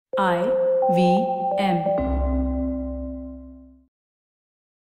IVM.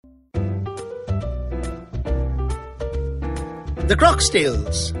 The Croc's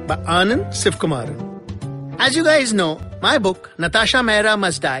Tales by Anand Sivkumaran. As you guys know, my book, Natasha Mehra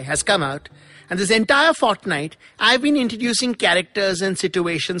Must Die, has come out, and this entire fortnight, I've been introducing characters and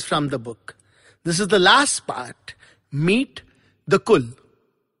situations from the book. This is the last part, Meet the Kul.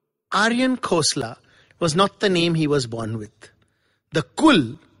 Aryan Khosla was not the name he was born with. The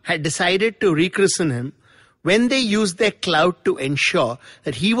Kul had decided to rechristen him when they used their clout to ensure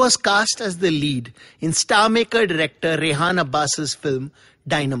that he was cast as the lead in Star Maker director Rehan Abbas's film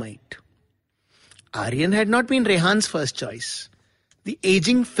Dynamite. Aryan had not been Rehan's first choice. The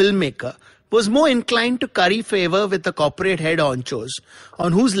aging filmmaker was more inclined to curry favor with the corporate head honchos,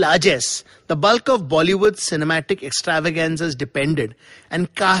 on whose largesse the bulk of Bollywood's cinematic extravaganzas depended,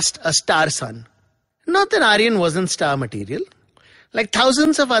 and cast a star son. Not that Aryan wasn't star material. Like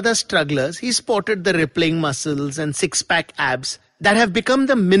thousands of other strugglers, he sported the rippling muscles and six-pack abs that have become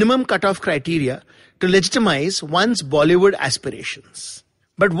the minimum cutoff criteria to legitimize one's Bollywood aspirations.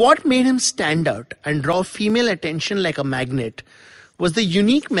 But what made him stand out and draw female attention like a magnet was the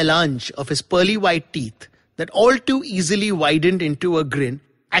unique melange of his pearly white teeth that all too easily widened into a grin,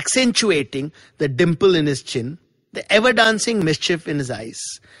 accentuating the dimple in his chin, the ever-dancing mischief in his eyes,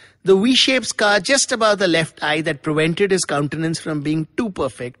 the V-shaped scar just above the left eye that prevented his countenance from being too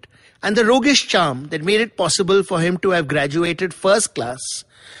perfect, and the roguish charm that made it possible for him to have graduated first class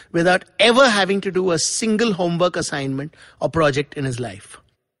without ever having to do a single homework assignment or project in his life.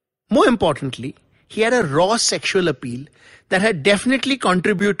 More importantly, he had a raw sexual appeal that had definitely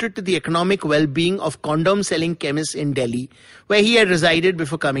contributed to the economic well-being of condom-selling chemists in Delhi, where he had resided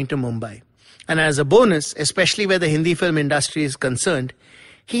before coming to Mumbai. And as a bonus, especially where the Hindi film industry is concerned,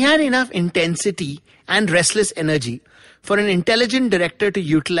 he had enough intensity and restless energy for an intelligent director to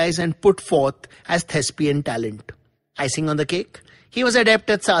utilize and put forth as thespian talent. Icing on the cake, he was adept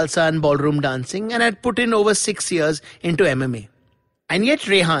at salsa and ballroom dancing and had put in over 6 years into MMA. And yet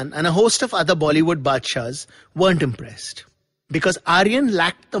Rehan and a host of other Bollywood badshahs weren't impressed. Because Aryan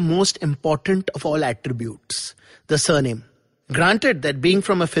lacked the most important of all attributes, the surname. Granted that being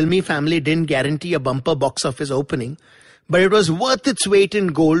from a filmy family didn't guarantee a bumper box office opening, but it was worth its weight in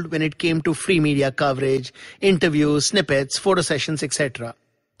gold when it came to free media coverage, interviews, snippets, photo sessions, etc.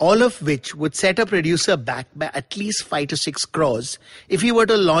 All of which would set a producer back by at least 5 to 6 crores if he were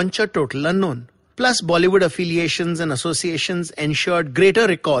to launch a total unknown. Plus, Bollywood affiliations and associations ensured greater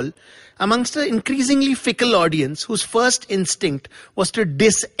recall amongst an increasingly fickle audience whose first instinct was to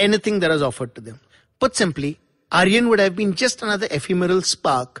diss anything that was offered to them. Put simply, Aryan would have been just another ephemeral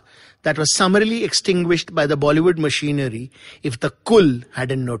spark that was summarily extinguished by the Bollywood machinery if the Kul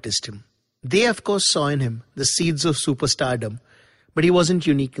hadn't noticed him. They, of course, saw in him the seeds of superstardom, but he wasn't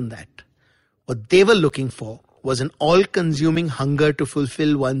unique in that. What they were looking for was an all-consuming hunger to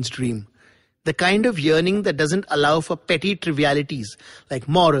fulfill one's dream, the kind of yearning that doesn't allow for petty trivialities like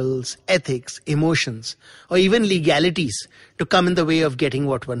morals, ethics, emotions, or even legalities to come in the way of getting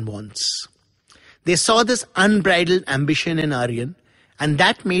what one wants. They saw this unbridled ambition in Aryan, and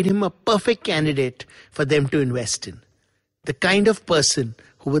that made him a perfect candidate for them to invest in. The kind of person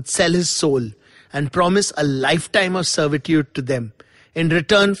who would sell his soul and promise a lifetime of servitude to them in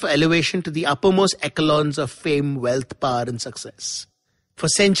return for elevation to the uppermost echelons of fame, wealth, power, and success. For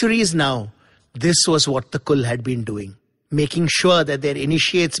centuries now, this was what the Kul had been doing, making sure that their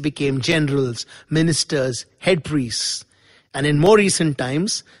initiates became generals, ministers, head priests, and in more recent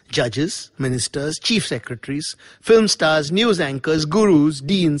times, judges, ministers, chief secretaries, film stars, news anchors, gurus,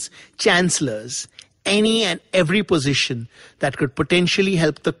 deans, chancellors, any and every position that could potentially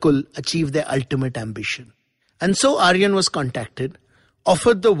help the Kul achieve their ultimate ambition. And so Aryan was contacted,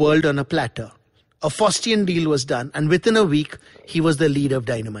 offered the world on a platter. A Faustian deal was done, and within a week, he was the lead of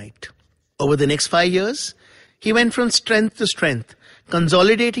Dynamite. Over the next 5 years, he went from strength to strength,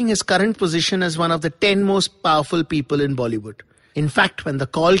 consolidating his current position as one of the 10 most powerful people in Bollywood. In fact, when the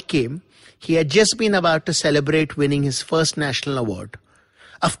call came, he had just been about to celebrate winning his first national award.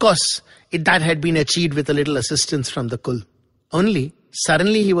 Of course, that had been achieved with a little assistance from the Kul. Only,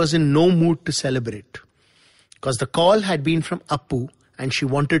 suddenly he was in no mood to celebrate. Because the call had been from Appu and she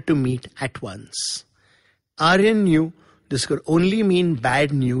wanted to meet at once. Aryan knew this could only mean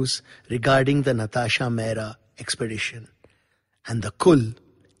bad news regarding the Natasha Mehra expedition. And the Kul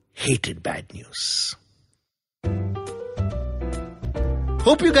hated bad news.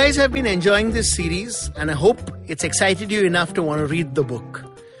 Hope you guys have been enjoying this series, and I hope it's excited you enough to want to read the book.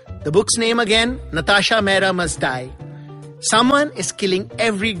 The book's name again, Natasha Mehra Must Die. Someone is killing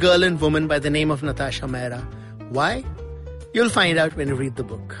every girl and woman by the name of Natasha Mehra. Why? You'll find out when you read the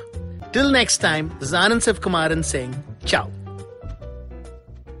book. Till next time, this is Anand Sivkumaran saying ciao.